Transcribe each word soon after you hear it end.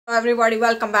Everybody,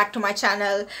 welcome back to my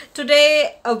channel.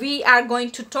 Today we are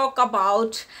going to talk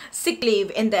about sick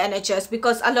leave in the NHS,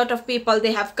 because a lot of people,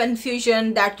 they have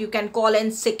confusion that you can call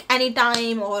in sick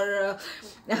anytime, or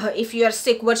if you are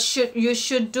sick, what you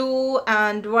should do,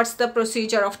 and what's the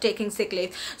procedure of taking sick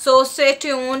leave. So stay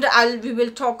tuned. We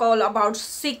will talk all about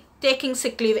taking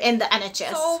sick leave in the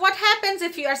NHS. So what happens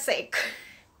if you are sick?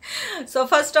 So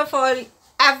first of all,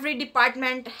 every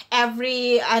department,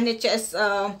 every NHS,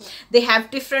 they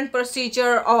have different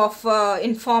procedure of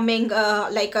informing,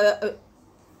 like a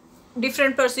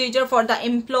different procedure for the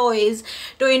employees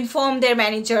to inform their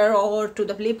manager or to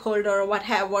the blip holder or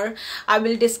whatever. I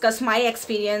will discuss my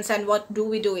experience and what do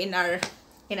we do in our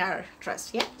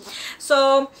trust. Yeah,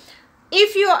 so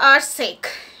if you are sick,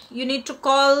 you need to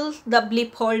call the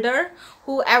blip holder,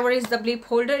 whoever is the blip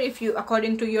holder. If you,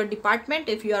 according to your department,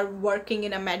 if you are working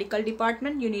in a medical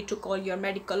department, you need to call your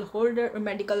medical blip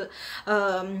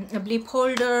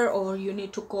holder, or you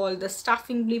need to call the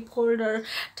staffing blip holder.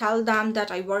 Tell them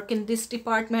that I work in this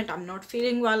department, I'm not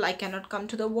feeling well, I cannot come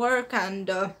to the work,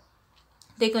 and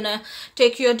they're gonna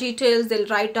take your details. They'll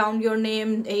write down your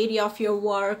name, area of your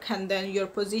work, and then your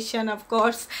position, of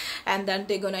course, and then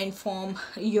they're gonna inform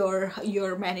your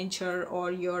manager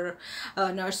or your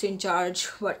nurse in charge,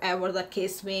 whatever the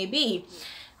case may be.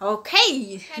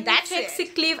 Okay, that's it.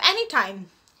 Sick leave anytime.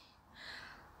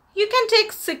 You can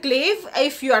take sick leave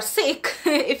if you are sick.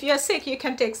 If you are sick, you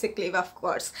can take sick leave, of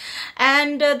course.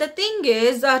 And the thing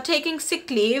is, taking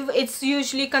sick leave, it's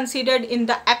usually considered in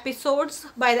the episodes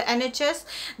by the NHS.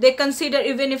 They consider,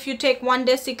 even if you take 1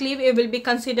 day sick leave, it will be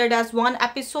considered as one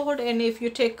episode. And if you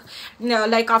take,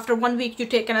 like after 1 week, you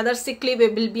take another sick leave,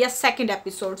 it will be a second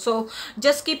episode. So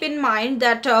just keep in mind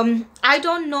that I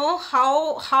don't know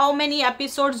how many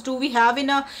episodes do we have in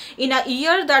a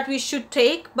year that we should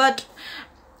take, but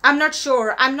I'm not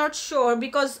sure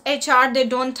because HR, they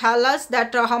don't tell us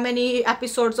that how many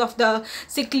episodes of the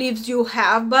sick leaves you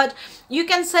have. But you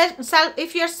can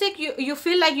if you're sick, you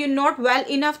feel like you're not well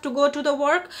enough to go to the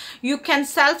work, you can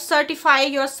self-certify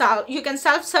yourself. You can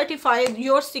self-certify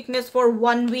your sickness for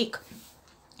 1 week.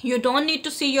 You don't need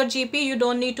to see your GP, you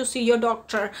don't need to see your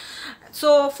doctor.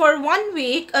 So for 1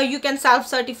 week you can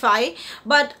self-certify,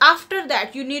 but after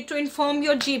that you need to inform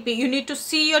your GP. You need to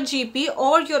see your GP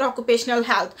or your occupational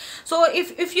health. So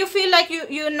if you feel like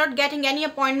you're not getting any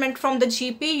appointment from the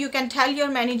GP, you can tell your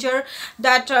manager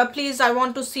that please, I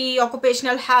want to see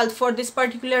occupational health for this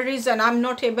particular reason, I'm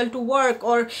not able to work.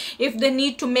 Or if they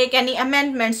need to make any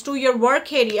amendments to your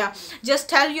work area, just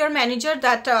tell your manager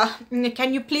that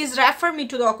can you please refer me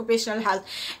to the occupational health.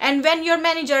 And when your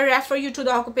manager refer you to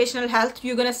the occupational health,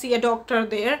 you're gonna see a doctor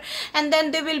there, and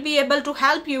then they will be able to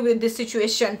help you with this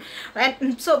situation.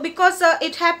 And so because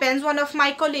it happens, one of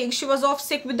my colleagues, she was off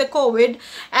sick with the COVID,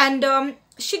 and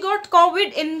she got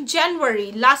COVID in January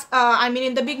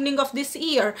in the beginning of this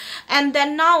year, and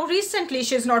then now recently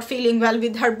she's not feeling well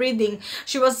with her breathing.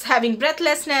 She was having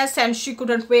breathlessness and she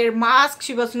couldn't wear mask.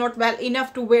 She was not well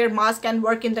enough to wear mask and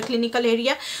work in the clinical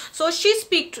area. So she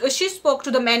spoke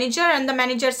to the manager, and the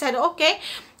manager said, okay,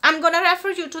 I'm gonna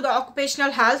refer you to the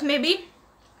occupational health. Maybe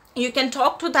you can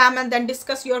talk to them and then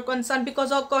discuss your concern,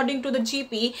 because according to the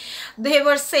GP, they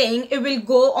were saying it will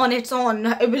go on its own.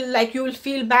 It will, like, you will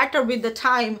feel better with the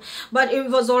time. But it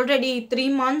was already 3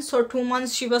 months or 2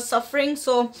 months she was suffering.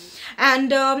 So,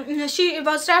 and she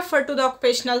was referred to the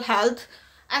occupational health.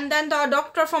 And then the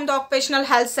doctor from the occupational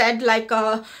health said, like,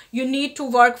 you need to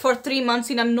work for 3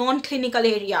 months in a non-clinical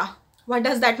area. What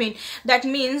does that mean? That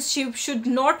means she should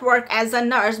not work as a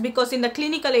nurse, because in the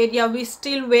clinical area we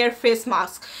still wear face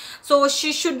masks. So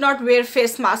she should not wear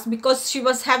face mask because she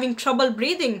was having trouble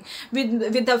breathing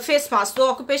with the face mask. So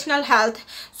occupational health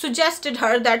suggested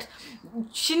her that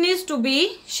she needs to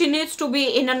be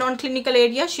in a non-clinical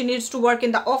area. She needs to work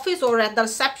in the office or at the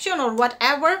reception or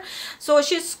whatever. So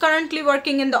she's currently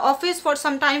working in the office for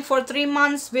some time, for 3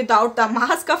 months, without the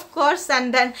mask, of course.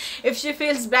 And then if she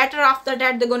feels better after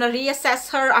that, they're gonna reassess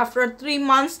her after 3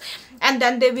 months, and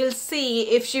then they will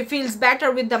see if she feels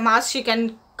better with the mask, she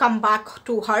can come back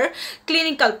to her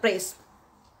clinical place.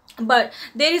 But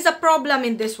there is a problem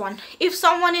in this one. If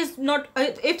someone is not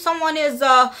if someone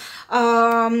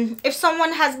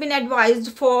has been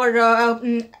advised for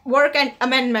work and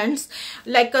amendments,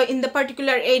 like in the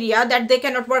particular area, that they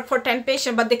cannot work for 10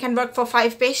 patients but they can work for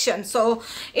 5 patients. So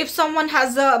if someone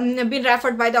has been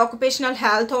referred by the occupational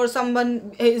health, or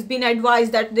someone has been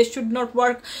advised that they should not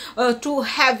work too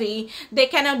heavy, they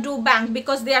cannot do bank,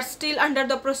 because they are still under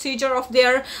the procedure of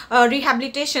their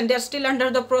rehabilitation. They are still under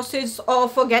the process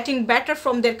of getting getting better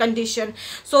from their condition,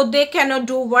 so they cannot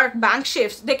do work bank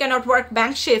shifts, they cannot work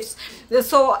bank shifts.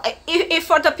 So if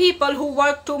for the people who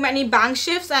work too many bank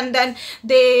shifts and then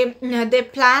they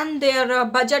plan their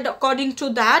budget according to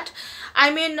that, I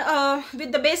mean,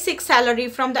 with the basic salary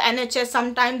from the NHS,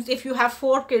 sometimes if you have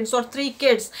 4 kids or 3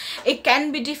 kids, it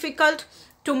can be difficult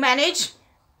to manage.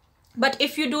 But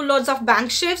if you do loads of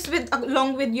bank shifts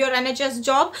along with your NHS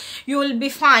job, you will be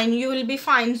fine, you will be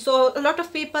fine. So a lot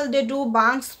of people, they do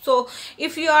banks. So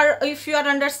if you are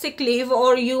under sick leave,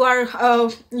 or you are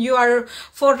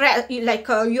for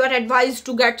you are advised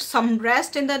to get some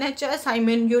rest in the NHS, I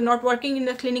mean, you're not working in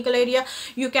the clinical area,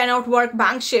 you cannot work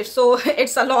bank shifts, so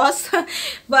it's a loss.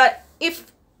 But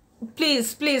if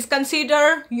please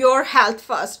consider your health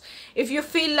first. If you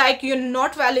feel like you're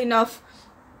not well enough,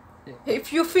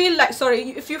 if you feel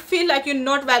like you're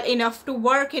not well enough to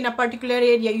work in a particular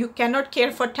area, you cannot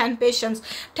care for 10 patients,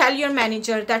 tell your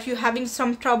manager that you're having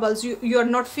some troubles, you're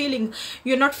not feeling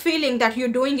that you're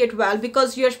doing it well,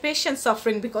 because your patient's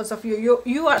suffering because of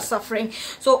you are suffering.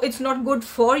 So it's not good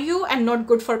for you and not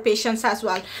good for patients as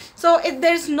well. So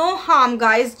there's no harm,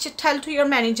 guys. Just tell to your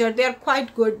manager. They're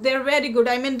quite good, they're very good.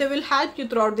 I mean, they will help you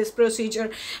throughout this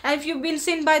procedure. And if you've been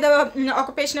seen by the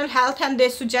occupational health and they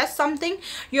suggest something,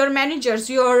 your managers,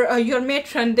 your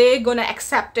matron, they're gonna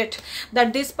accept it,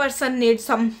 that this person needs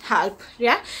some help.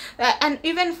 Yeah. And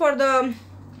even for the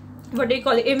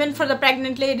even for the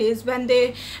pregnant ladies, when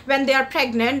they are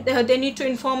pregnant, they need to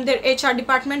inform their HR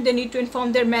department, they need to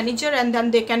inform their manager, and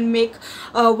then they can make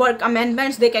work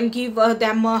amendments. They can give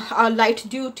them a light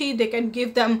duty, they can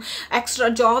give them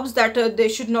extra jobs that they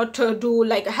should not do,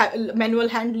 like manual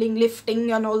handling,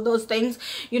 lifting and all those things,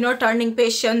 you know, turning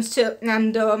patients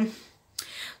and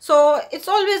so it's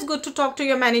always good to talk to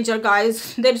your manager,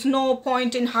 guys. There's no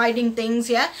point in hiding things.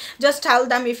 Yeah, just tell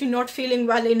them if you're not feeling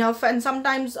well enough. And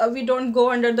sometimes we don't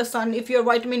go under the sun. If your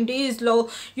vitamin D is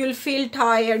low, you'll feel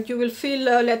tired, you will feel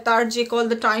lethargic all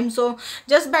the time. So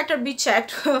just better be checked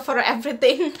for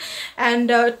everything, and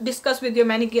discuss with your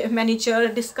manager,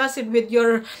 discuss it with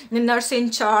your nurse in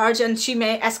charge, and she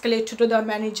may escalate to the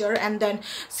manager, and then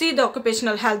see the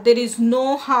occupational health. There is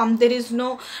no harm, there is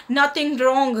nothing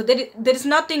wrong, there is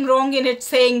nothing wrong in it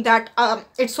saying that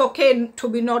it's okay to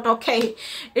be not okay.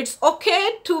 It's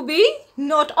okay to be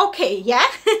not okay. Yeah.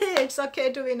 It's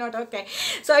okay to be not okay.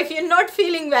 So if you're not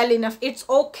feeling well enough, it's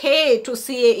okay to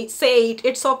say it.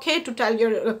 It's okay to tell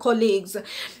your colleagues,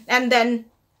 and then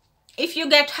if you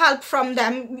get help from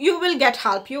them, you will get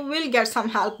help, you will get some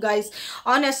help, guys,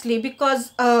 honestly,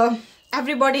 because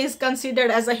everybody is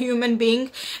considered as a human being.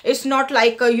 It's not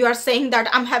like you are saying that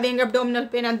I'm having abdominal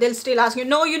pain and they'll still ask you,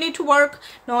 no, you need to work.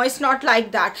 No, it's not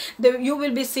like that. You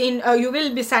will be seen, you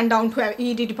will be sent down to an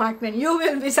ED department, you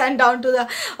will be sent down to the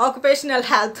occupational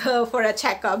health for a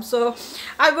checkup. So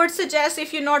I would suggest,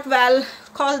 if you're not well,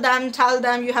 call them, tell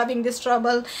them you're having this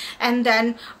trouble, and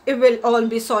then it will all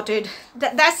be sorted.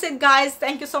 That's it, guys.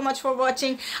 Thank you so much for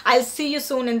watching. I'll see you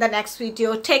soon in the next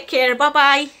video. Take care. Bye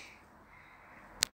bye.